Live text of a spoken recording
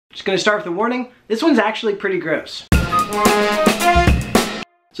Just gonna start with a warning, this one's actually pretty gross.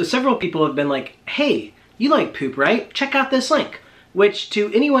 So several people have been like, hey, you like poop, right? Check out this link. Which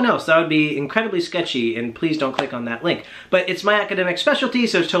to anyone else, that would be incredibly sketchy, and please don't click on that link. But it's my academic specialty,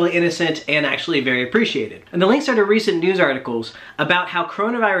 so it's totally innocent and actually very appreciated. And the links are to recent news articles about how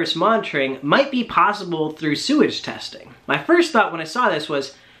coronavirus monitoring might be possible through sewage testing. My first thought when I saw this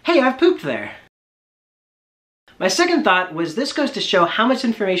was, hey, I've pooped there. My second thought was this goes to show how much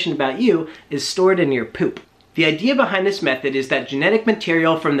information about you is stored in your poop. The idea behind this method is that genetic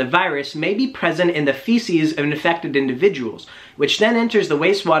material from the virus may be present in the feces of infected individuals, which then enters the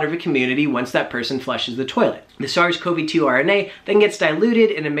wastewater of a community once that person flushes the toilet. The SARS-CoV-2 RNA then gets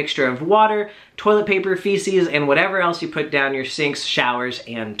diluted in a mixture of water, toilet paper, feces, and whatever else you put down your sinks, showers,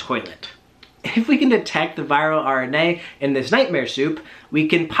 and toilet. If we can detect the viral RNA in this nightmare soup, we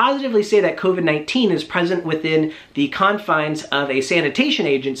can positively say that COVID-19 is present within the confines of a sanitation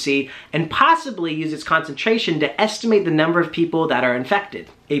agency and possibly use its concentration to estimate the number of people that are infected.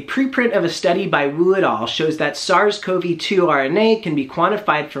 A preprint of a study by Wu et al. Shows that SARS-CoV-2 RNA can be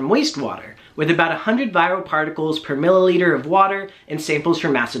quantified from wastewater, with about 100 viral particles per milliliter of water in samples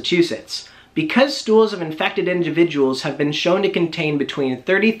from Massachusetts. Because stools of infected individuals have been shown to contain between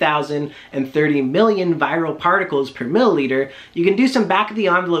 30,000 and 30 million viral particles per milliliter, you can do some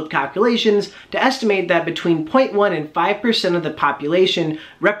back-of-the-envelope calculations to estimate that between 0.1 and 5% of the population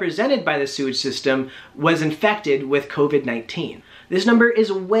represented by the sewage system was infected with COVID-19. This number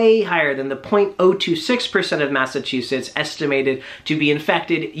is way higher than the 0.026% of Massachusetts estimated to be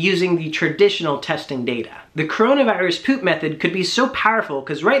infected using the traditional testing data. The coronavirus poop method could be so powerful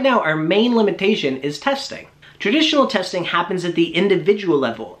because right now our main limitation is testing. Traditional testing happens at the individual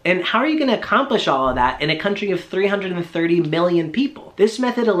level, and how are you going to accomplish all of that in a country of 330 million people? This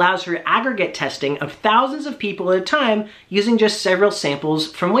method allows for aggregate testing of thousands of people at a time using just several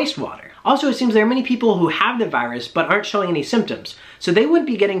samples from wastewater. Also, it seems there are many people who have the virus but aren't showing any symptoms, so they wouldn't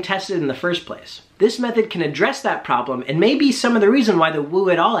be getting tested in the first place. This method can address that problem and may be some of the reason why the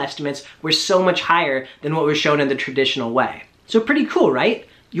Wu et al. Estimates were so much higher than what was shown in the traditional way. So pretty cool, right?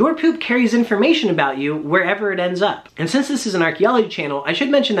 Your poop carries information about you wherever it ends up. And since this is an archaeology channel, I should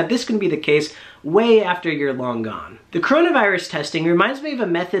mention that this can be the case way after you're long gone. The coronavirus testing reminds me of a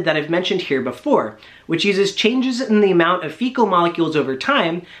method that I've mentioned here before, which uses changes in the amount of fecal molecules over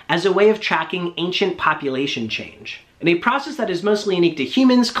time as a way of tracking ancient population change. In a process that is mostly unique to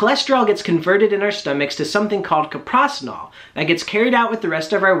humans, cholesterol gets converted in our stomachs to something called coprolites that gets carried out with the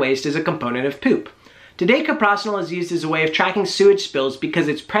rest of our waste as a component of poop. Today, coprolites is used as a way of tracking sewage spills because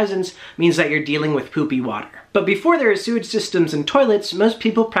its presence means that you're dealing with poopy water. But before there are sewage systems and toilets, most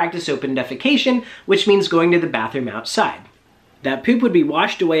people practice open defecation, which means going to the bathroom outside. That poop would be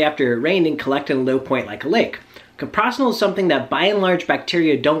washed away after it rained and collect in a low point like a lake. Coprolites is something that by and large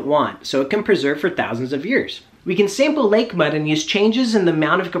bacteria don't want, so it can preserve for thousands of years. We can sample lake mud and use changes in the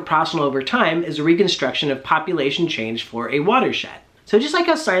amount of coprolite over time as a reconstruction of population change for a watershed. So just like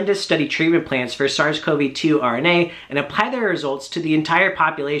how scientists study treatment plants for SARS-CoV-2 RNA and apply their results to the entire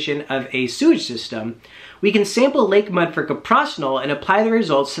population of a sewage system, we can sample lake mud for coprolites and apply the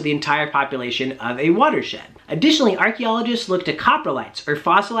results to the entire population of a watershed. Additionally, archaeologists look to coprolites, or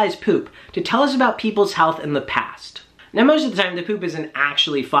fossilized poop, to tell us about people's health in the past. Now most of the time the poop isn't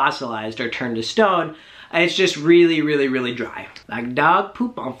actually fossilized or turned to stone, it's just really dry. Like dog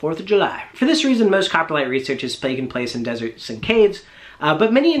poop on 4th of July. For this reason, most coprolite research has taken place in deserts and caves,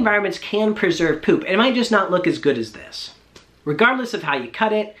 but many environments can preserve poop, and it might just not look as good as this. Regardless of how you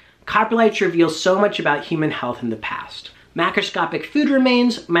cut it, coprolites reveal so much about human health in the past. Macroscopic food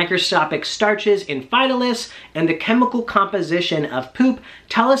remains, microscopic starches in phytoliths, and the chemical composition of poop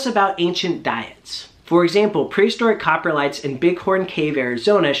tell us about ancient diets. For example, prehistoric coprolites in Bighorn Cave,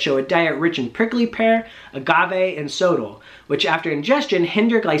 Arizona show a diet rich in prickly pear, agave, and sodal, which after ingestion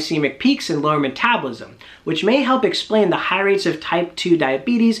hinder glycemic peaks and lower metabolism, which may help explain the high rates of type 2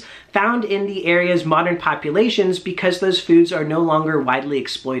 diabetes found in the area's modern populations because those foods are no longer widely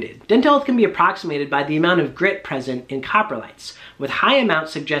exploited. Dental health can be approximated by the amount of grit present in coprolites, with high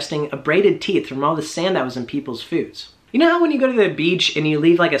amounts suggesting abraded teeth from all the sand that was in people's foods. You know how when you go to the beach and you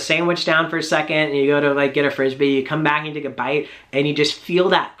leave like a sandwich down for a second and you go to like get a frisbee, you come back and you take a bite and you just feel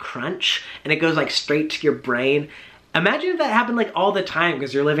that crunch and it goes like straight to your brain? Imagine if that happened like all the time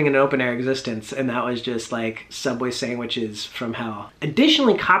because you're living in an open air existence and that was just like Subway sandwiches from hell.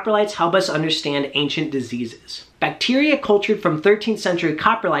 Additionally, coprolites help us understand ancient diseases. Bacteria cultured from 13th century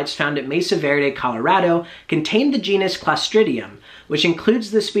coprolites found at Mesa Verde, Colorado, contained the genus Clostridium, which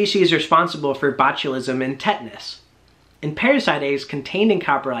includes the species responsible for botulism and tetanus. And parasite eggs contained in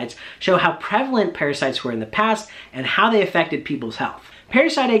coprolites show how prevalent parasites were in the past and how they affected people's health.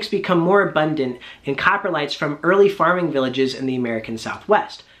 Parasite eggs become more abundant in coprolites from early farming villages in the American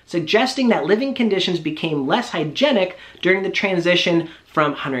Southwest, suggesting that living conditions became less hygienic during the transition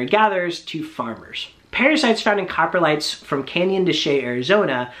from hunter-gatherers to farmers. Parasites found in coprolites from Canyon de Chelly,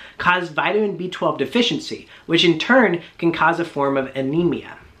 Arizona, cause vitamin B12 deficiency, which in turn can cause a form of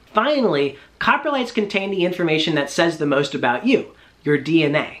anemia. Finally, coprolites contain the information that says the most about you, your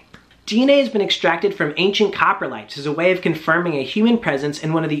DNA. DNA has been extracted from ancient coprolites as a way of confirming a human presence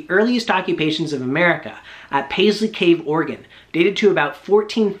in one of the earliest occupations of America, at Paisley Cave, Oregon, dated to about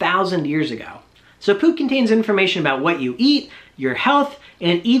 14,000 years ago. So poop contains information about what you eat, your health,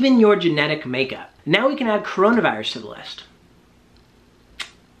 and even your genetic makeup. Now we can add coronavirus to the list.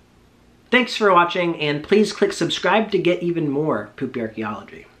 Thanks for watching, and please click subscribe to get even more Poopy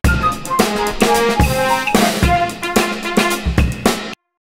Archaeology.